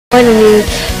redstone and you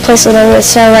place a little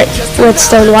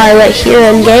redstone wire right here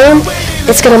in game,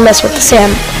 it's gonna mess with the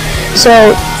sand. So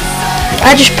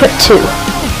I just put 2,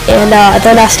 and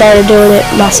then I started doing it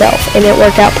myself, and it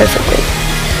worked out perfectly.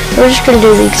 We're just gonna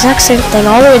do the exact same thing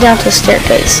all the way down to the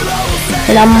staircase,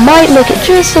 and I might make it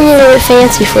just a little bit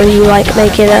fancy for you, like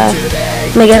make it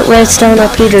redstone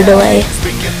repeater delay,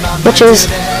 which is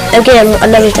again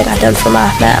another thing I've done for my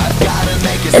map.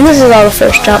 And this is all the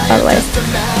first jump, by the way,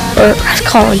 or I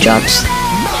call them jumps.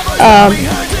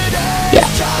 Yeah.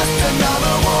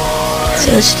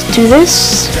 So let's do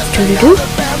this.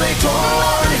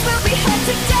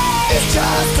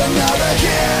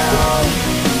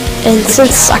 And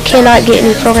since I cannot get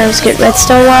any programs to get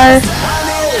redstone wire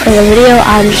for the video,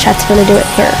 I'm just going to do it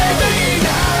here.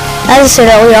 As I said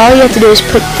earlier, all you have to do is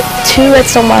put 2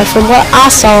 redstone wire from what I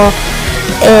saw,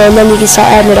 and then you can start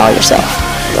adding it all yourself.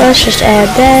 Let's just add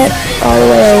that all the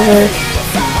way over.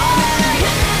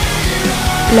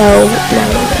 No.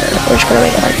 We're just going to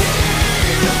make it like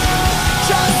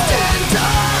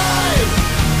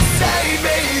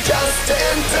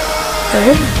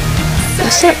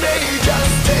that's it.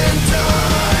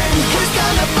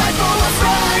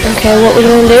 Okay, what we're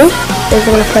going to do is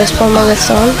we're going to place 1 more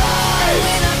redstone.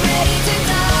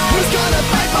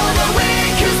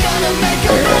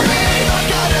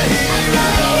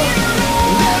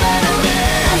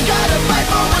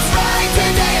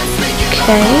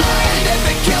 Okay.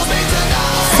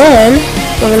 Then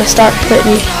we're going to start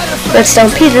putting redstone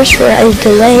repeaters for a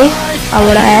delay I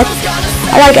want to add.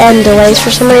 I like adding delays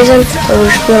for some reason. They're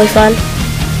just really fun.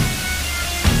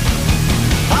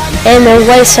 And they're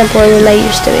way simpler than they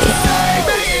used to be.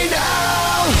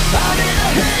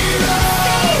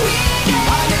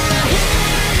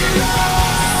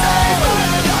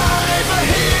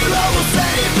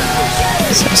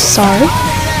 So sorry.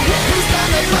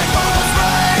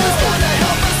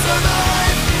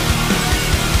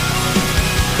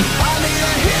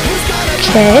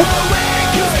 Okay.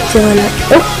 Villan.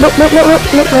 Nope.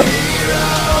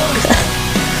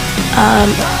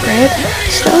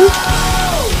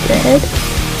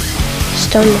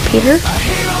 Redstone repeater.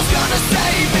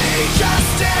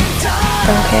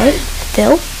 Okay,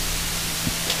 fill.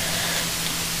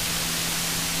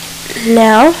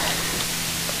 Now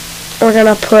we're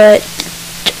gonna put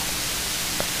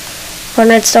 1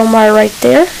 redstone wire right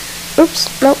there.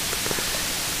 Oops, nope.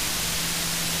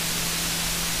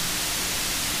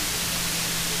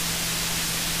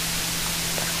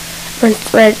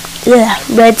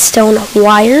 Redstone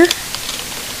wire.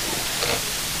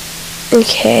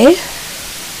 Okay.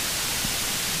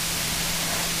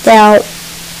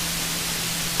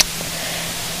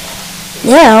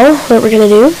 Now what we're gonna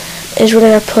do is we're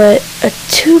gonna put a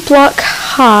 2-block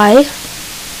high,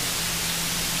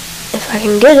 if I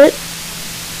can get it.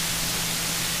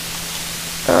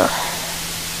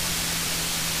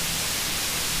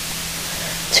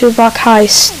 2-block high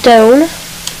stone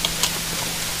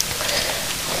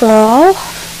wall.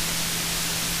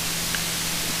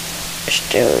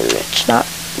 Stone, it's not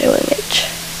doing it.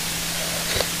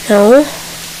 No.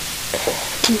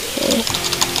 Okay.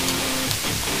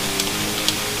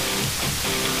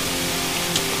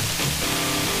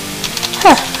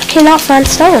 Huh, I cannot find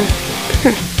stone.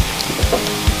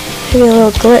 Maybe a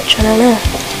little glitch, I don't know.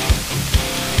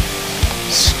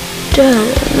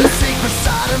 Stone.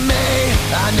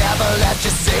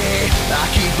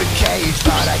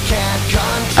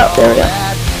 Oh, there we go.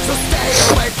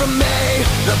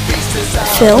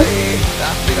 Fill.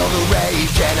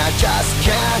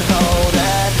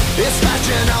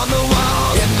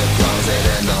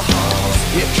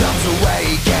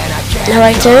 Now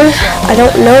right there, I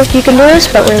don't know if you can do this,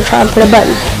 but we're going to try and put a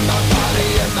button.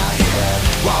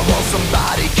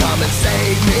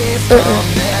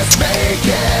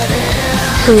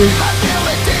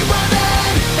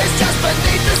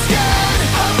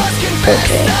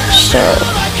 Okay, so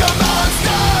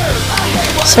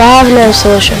I have no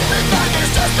solution.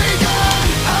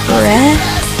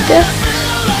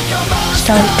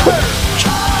 Redstone torch.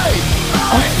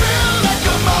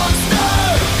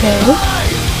 No.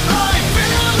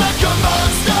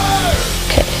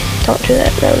 Okay, don't do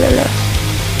that. No.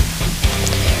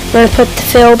 I'm gonna put the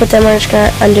fill, but then we're just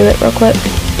gonna undo it real quick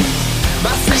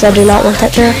because I do not want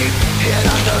that there.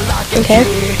 Okay.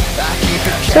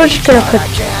 So we're just gonna put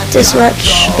this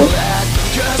much.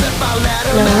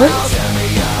 No.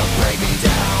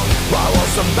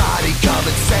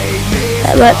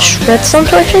 That much redstone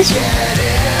torches.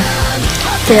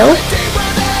 Fill.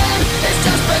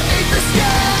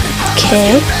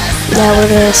 Okay. Now we're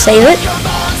gonna save it.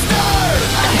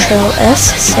 Control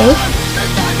S, save.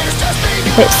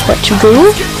 Wait for it to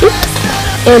go.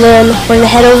 and then we're gonna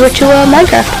head over to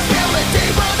Minecraft.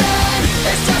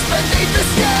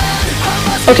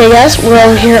 Okay guys, we're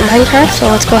over here at Minecraft, so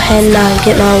let's go ahead and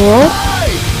get in our world.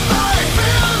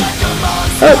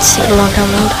 Oh, it's taking a long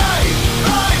time load.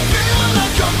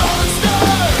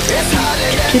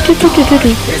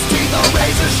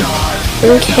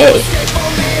 Okay,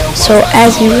 so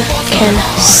as you can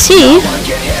see,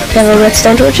 we have our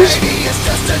redstone torches,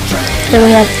 and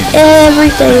we have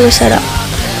everything set up.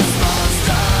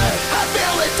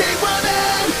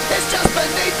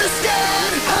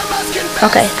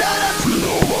 Okay.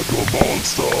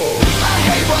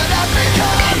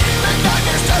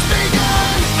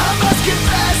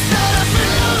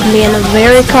 I'm being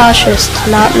very cautious to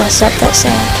not mess up that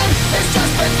sand.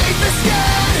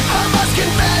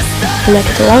 And make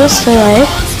it the longest way.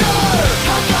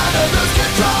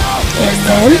 And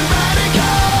then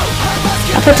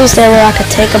I put these there where I could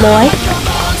take them away.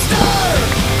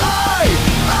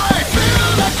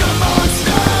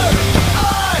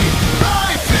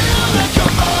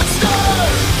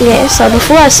 Okay, so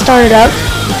before I start it up,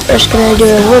 we're just gonna do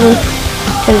a little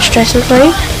demonstration for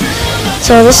you.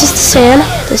 So this is the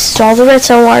sand. This is all the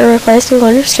redstone water replaced,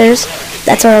 including stairs.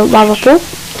 That's our lava pool.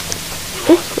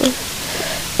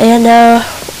 And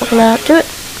we're gonna do it.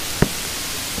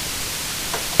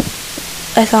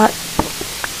 I thought,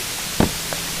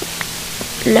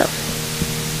 no.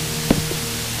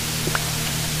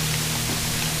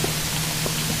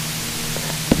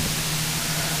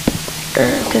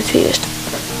 I'm confused.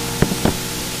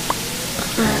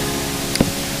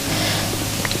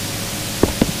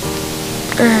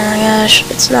 Oh my gosh,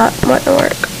 it's not wanting to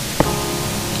work.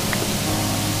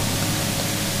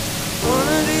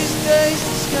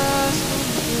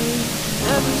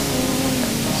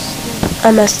 I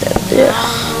messed up. Yeah.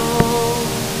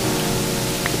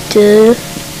 Duh.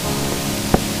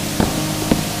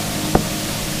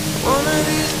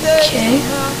 Okay.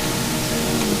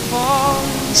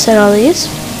 Set all these.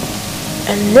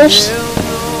 And this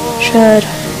should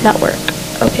not work.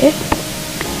 Okay.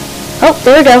 Oh,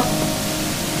 there we go.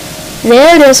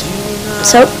 There it is.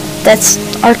 So, that's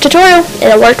our tutorial,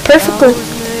 and it worked perfectly.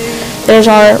 There's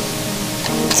our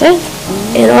sand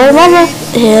and our lava,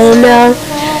 and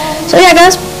so yeah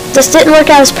guys, this didn't work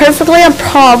out as perfectly. I'm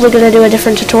probably going to do a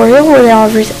different tutorial where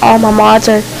all my mods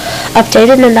are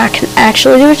updated and I can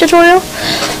actually do a tutorial.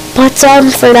 But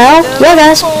for now, yeah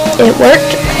guys, it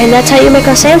worked, and that's how you make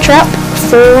a sand trap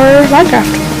for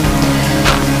Minecraft.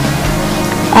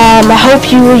 I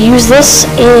hope you will use this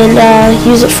and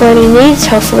use it for any needs,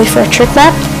 hopefully for a trick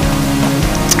map.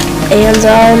 And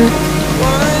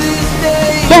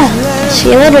yeah,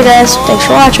 see you later guys. Thanks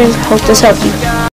for watching. Hope this helped you.